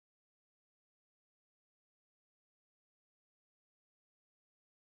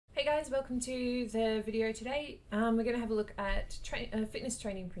Hey guys, welcome to the video today. We're going to have a look at fitness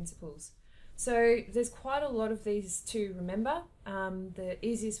training principles. So there's quite a lot of these to remember. The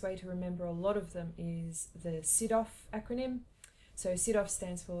easiest way to remember a lot of them is the SIDOF acronym. So SIDOF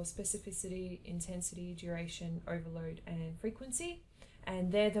stands for specificity, intensity, duration, overload, and frequency.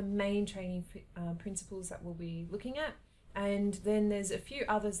 And they're the main training principles that we'll be looking at. And then there's a few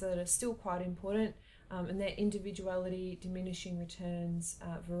others that are still quite important. And they're individuality, diminishing returns,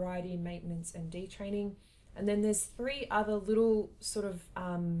 variety, maintenance, and detraining. And then there's three other little sort of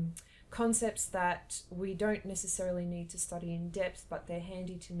concepts that we don't necessarily need to study in depth, but they're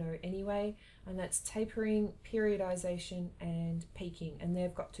handy to know anyway. And that's tapering, periodization, and peaking. And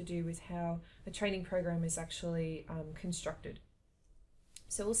they've got to do with how a training program is actually constructed.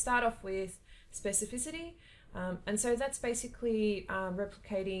 So we'll start off with specificity. And so that's basically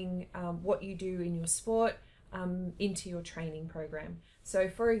replicating what you do in your sport into your training program. So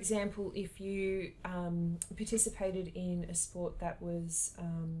for example, if you participated in a sport that was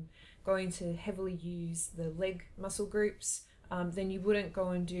going to heavily use the leg muscle groups, then you wouldn't go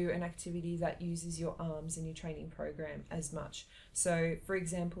and do an activity that uses your arms in your training program as much. So for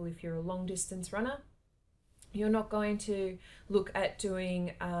example, if you're a long distance runner, you're not going to look at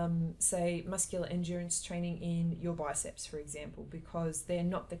doing, say, muscular endurance training in your biceps, for example, because they're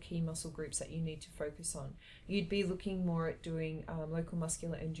not the key muscle groups that you need to focus on. You'd be looking more at doing local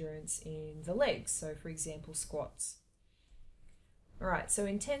muscular endurance in the legs, so for example, squats. All right, so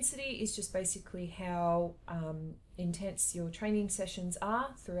intensity is just basically how intense your training sessions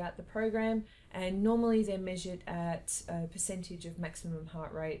are throughout the program, and normally they're measured at a percentage of maximum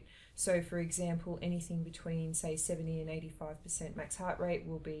heart rate. So for example, anything between say 70 and 85% max heart rate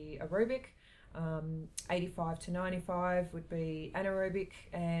will be aerobic, 85 to 95 would be anaerobic,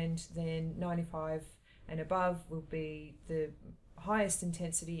 and then 95 and above will be the highest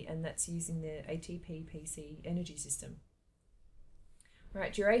intensity, and that's using the ATP-PC energy system.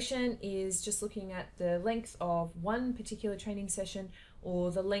 Right, duration is just looking at the length of one particular training session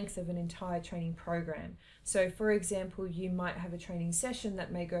or the length of an entire training program. So for example, you might have a training session that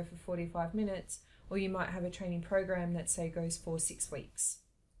may go for 45 minutes, or you might have a training program that say goes for 6 weeks.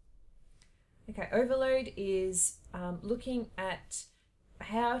 Okay, overload is looking at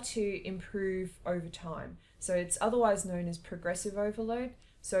how to improve over time. So it's otherwise known as progressive overload.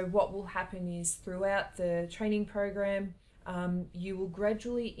 So what will happen is throughout the training program, you will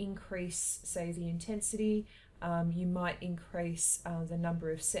gradually increase, say, the intensity. You might increase the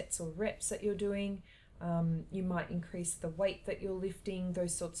number of sets or reps that you're doing. You might increase the weight that you're lifting,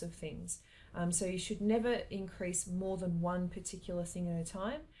 those sorts of things. So you should never increase more than one particular thing at a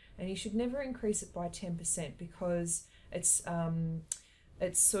time, and you should never increase it by 10% because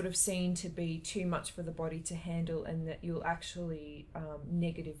it's sort of seen to be too much for the body to handle, and that you'll actually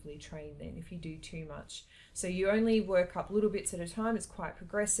negatively train then if you do too much. So you only work up little bits at a time. It's quite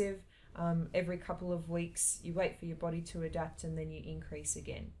progressive. Every couple of weeks you wait for your body to adapt, and then you increase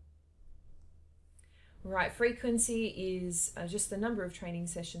again. Right, frequency is just the number of training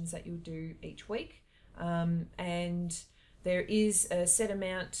sessions that you'll do each week, and there is a set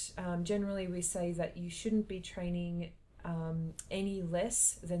amount. Generally we say that you shouldn't be training any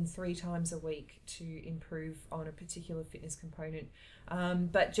less than 3 times a week to improve on a particular fitness component,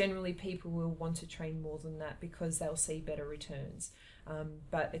 but generally people will want to train more than that because they'll see better returns,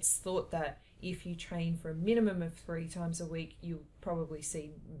 but it's thought that if you train for a minimum of 3 times a week, you'll probably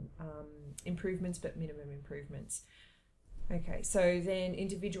see improvements, but minimum improvements. Okay, so then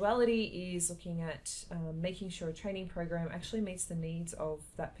individuality is looking at making sure a training program actually meets the needs of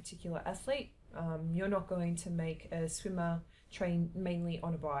that particular athlete. You're not going to make a swimmer train mainly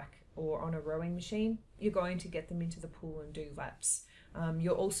on a bike or on a rowing machine. You're going to get them into the pool and do laps.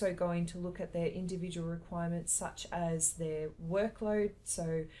 You're also going to look at their individual requirements, such as their workload,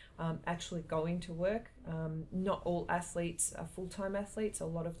 so actually going to work. Not all athletes are full-time athletes. A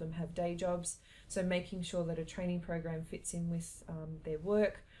lot of them have day jobs, so making sure that a training program fits in with their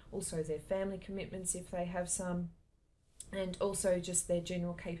work, also their family commitments if they have some, and also just their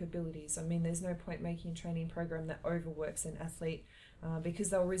general capabilities. I mean, there's no point making a training program that overworks an athlete because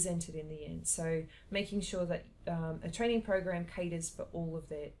they'll resent it in the end. So making sure that a training program caters for all of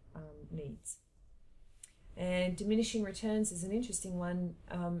their needs. And diminishing returns is an interesting one.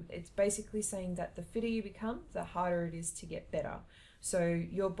 It's basically saying that the fitter you become, the harder it is to get better. So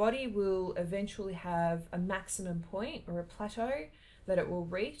your body will eventually have a maximum point or a plateau that it will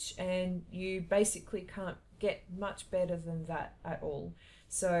reach, and you basically can't get much better than that at all.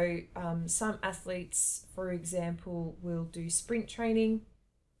 So some athletes, for example, will do sprint training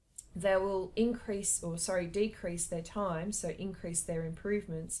they will decrease their time, so increase their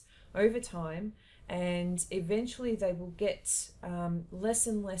improvements over time, and eventually they will get less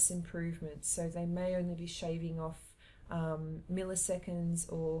and less improvements. So they may only be shaving off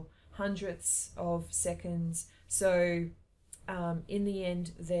milliseconds or hundredths of seconds. So in the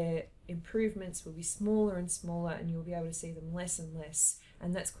end, their improvements will be smaller and smaller, and you'll be able to see them less and less,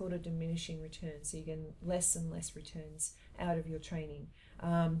 and that's called a diminishing return. So you get less and less returns out of your training,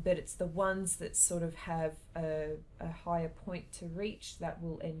 but it's the ones that sort of have a higher point to reach that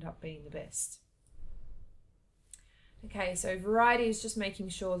will end up being the best. Okay, so variety is just making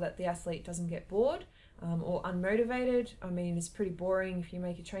sure that the athlete doesn't get bored or unmotivated. I mean, it's pretty boring if you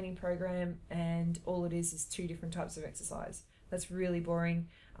make a training program and all it is 2 different types of exercise. That's really boring.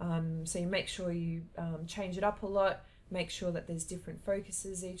 So you make sure you change it up a lot, make sure that there's different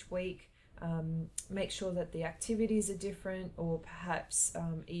focuses each week, make sure that the activities are different, or perhaps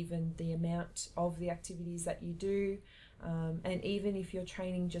even the amount of the activities that you do. And even if you're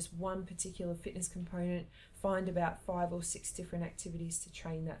training just one particular fitness component, find about 5 or 6 different activities to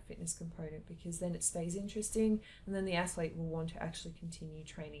train that fitness component, because then it stays interesting, and then the athlete will want to actually continue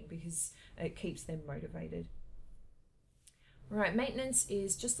training because it keeps them motivated. Right, maintenance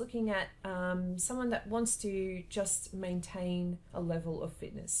is just looking at someone that wants to just maintain a level of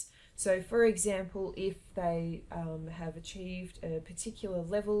fitness. So for example, if they have achieved a particular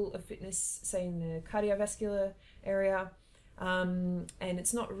level of fitness, say in the cardiovascular area, and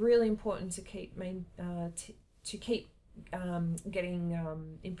it's not really important to keep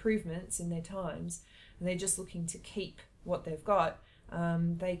getting improvements in their times, and they're just looking to keep what they've got,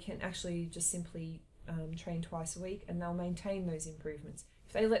 they can actually just simply train twice a week, and they'll maintain those improvements.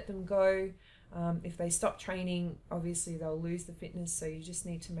 If they let them go, if they stop training, obviously they'll lose the fitness, so you just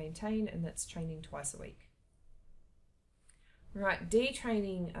need to maintain, and that's training twice a week. Right,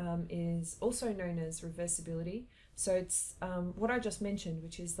 detraining is also known as reversibility. So it's what I just mentioned,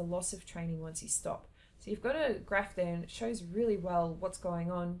 which is the loss of training once you stop. So you've got a graph there, and it shows really well what's going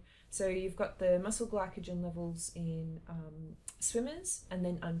on. So you've got the muscle glycogen levels in swimmers and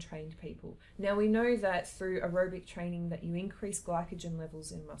then untrained people. Now we know that through aerobic training that you increase glycogen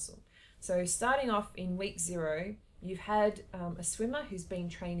levels in muscle. So starting off in week 0, you've had a swimmer who's been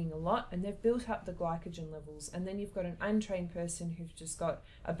training a lot, and they've built up the glycogen levels, and then you've got an untrained person who's just got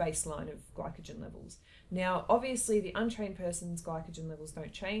a baseline of glycogen levels. Now obviously the untrained person's glycogen levels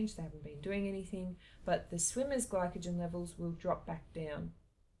don't change, they haven't been doing anything, but the swimmer's glycogen levels will drop back down.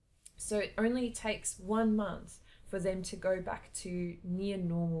 So it only takes 1 month for them to go back to near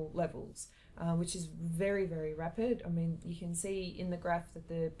normal levels, which is very, very rapid. I mean, you can see in the graph that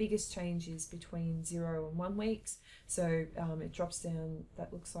the biggest change is between 0 and 1 weeks. So it drops down,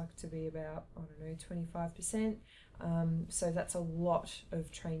 that looks like to be about, I don't know, 25%. So that's a lot of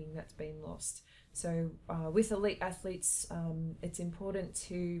training that's been lost. So with elite athletes, it's important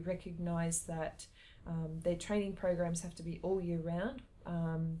to recognize that their training programs have to be all year round.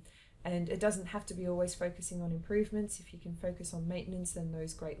 And it doesn't have to be always focusing on improvements. If you can focus on maintenance, then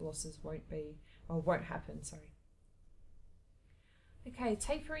those great losses won't happen, sorry. Okay,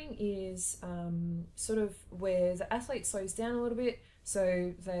 tapering is sort of where the athlete slows down a little bit,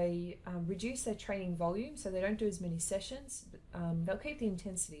 so they reduce their training volume, so they don't do as many sessions. They'll keep the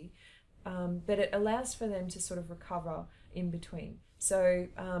intensity, but it allows for them to sort of recover in between. So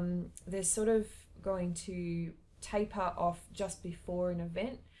they're sort of going to taper off just before an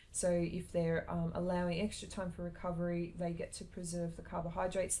event. So if they're allowing extra time for recovery, they get to preserve the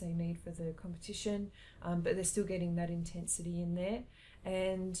carbohydrates they need for the competition, but they're still getting that intensity in there.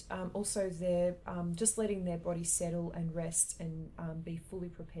 And also they're just letting their body settle and rest and be fully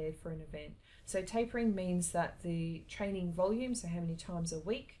prepared for an event. So tapering means that the training volume, so how many times a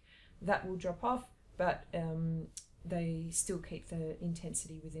week, that will drop off, but they still keep the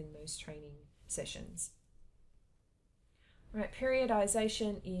intensity within those training sessions. Right,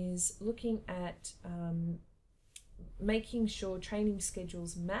 periodization is looking at making sure training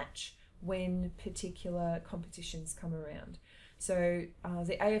schedules match when particular competitions come around. So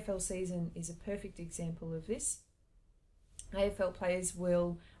the AFL season is a perfect example of this. AFL players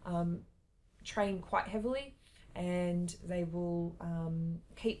will train quite heavily, and they will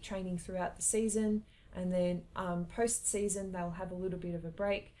keep training throughout the season, and then post-season they'll have a little bit of a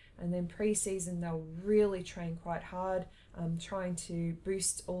break, and then pre-season they'll really train quite hard, trying to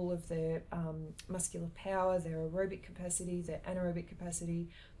boost all of their muscular power, their aerobic capacity, their anaerobic capacity.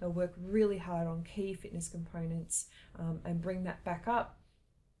 They'll work really hard on key fitness components and bring that back up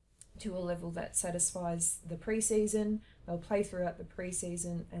to a level that satisfies the pre-season. They'll play throughout the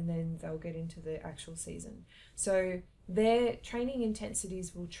pre-season, and then they'll get into the actual season. So their training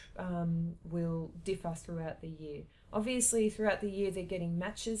intensities will differ throughout the year. Obviously, throughout the year, they're getting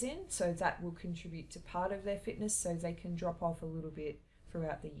matches in, so that will contribute to part of their fitness, so they can drop off a little bit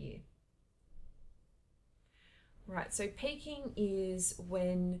throughout the year. Right, so peaking is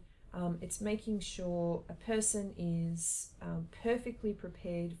when it's making sure a person is perfectly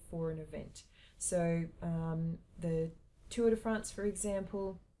prepared for an event. So the Tour de France, for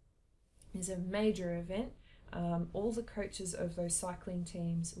example, is a major event. All the coaches of those cycling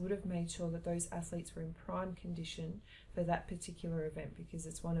teams would have made sure that those athletes were in prime condition for that particular event, because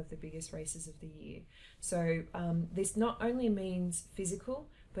it's one of the biggest races of the year. So this not only means physical,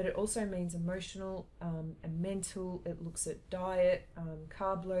 but it also means emotional and mental. It looks at diet,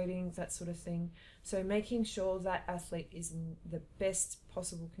 carb loading, that sort of thing. So making sure that athlete is in the best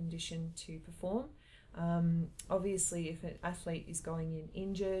possible condition to perform. Obviously, if an athlete is going in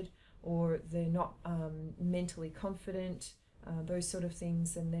injured, or they're not mentally confident, those sort of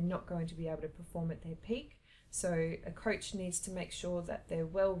things, then they're not going to be able to perform at their peak. So a coach needs to make sure that they're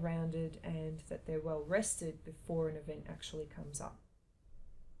well-rounded and that they're well-rested before an event actually comes up.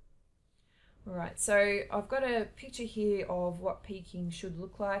 Alright, so I've got a picture here of what peaking should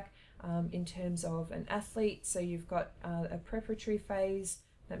look like in terms of an athlete. So you've got a preparatory phase,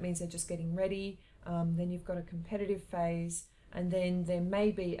 that means they're just getting ready. Then you've got a competitive phase, and then there may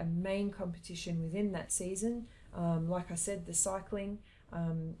be a main competition within that season, like I said, the cycling,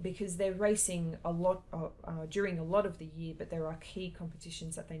 because they're racing a lot during a lot of the year, but there are key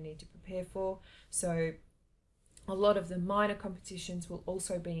competitions that they need to prepare for. So a lot of the minor competitions will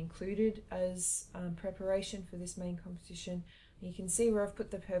also be included as preparation for this main competition. You can see where I've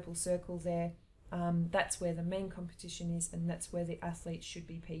put the purple circle there. That's where the main competition is, and that's where the athletes should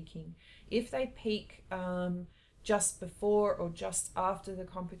be peaking. If they peak just before or just after the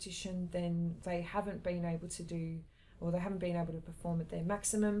competition, then they haven't been able to do, or they haven't been able to perform at their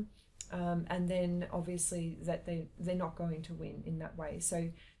maximum, and then obviously that they're not going to win in that way. So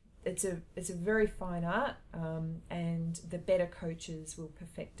it's a very fine art, and the better coaches will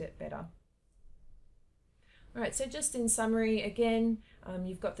perfect it better. Alright, so just in summary again,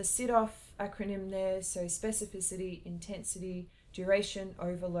 you've got the SIT-OFF acronym there, so specificity, intensity, duration,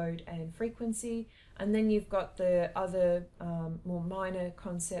 overload, and frequency. And then you've got the other more minor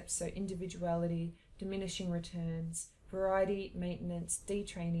concepts, so individuality, diminishing returns, variety, maintenance,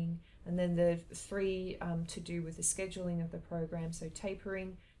 detraining, and then the three to do with the scheduling of the program, so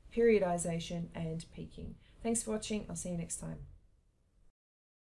tapering, periodization, and peaking. Thanks for watching. I'll see you next time.